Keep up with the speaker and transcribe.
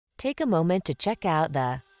Take a moment to check out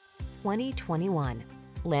the 2021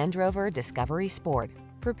 Land Rover Discovery Sport.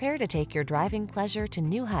 Prepare to take your driving pleasure to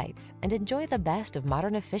new heights and enjoy the best of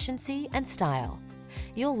modern efficiency and style.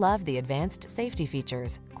 You'll love the advanced safety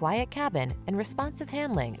features, quiet cabin, and responsive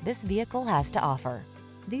handling this vehicle has to offer.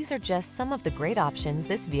 These are just some of the great options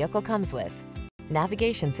this vehicle comes with: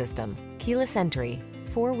 navigation system, keyless entry,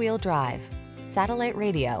 four-wheel drive, satellite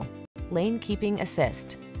radio, lane keeping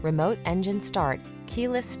assist, remote engine start,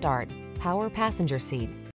 keyless start, power passenger seat,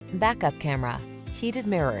 backup camera, heated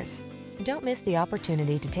mirrors. Don't miss the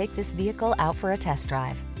opportunity to take this vehicle out for a test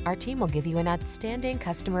drive. Our team will give you an outstanding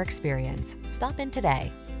customer experience. Stop in today.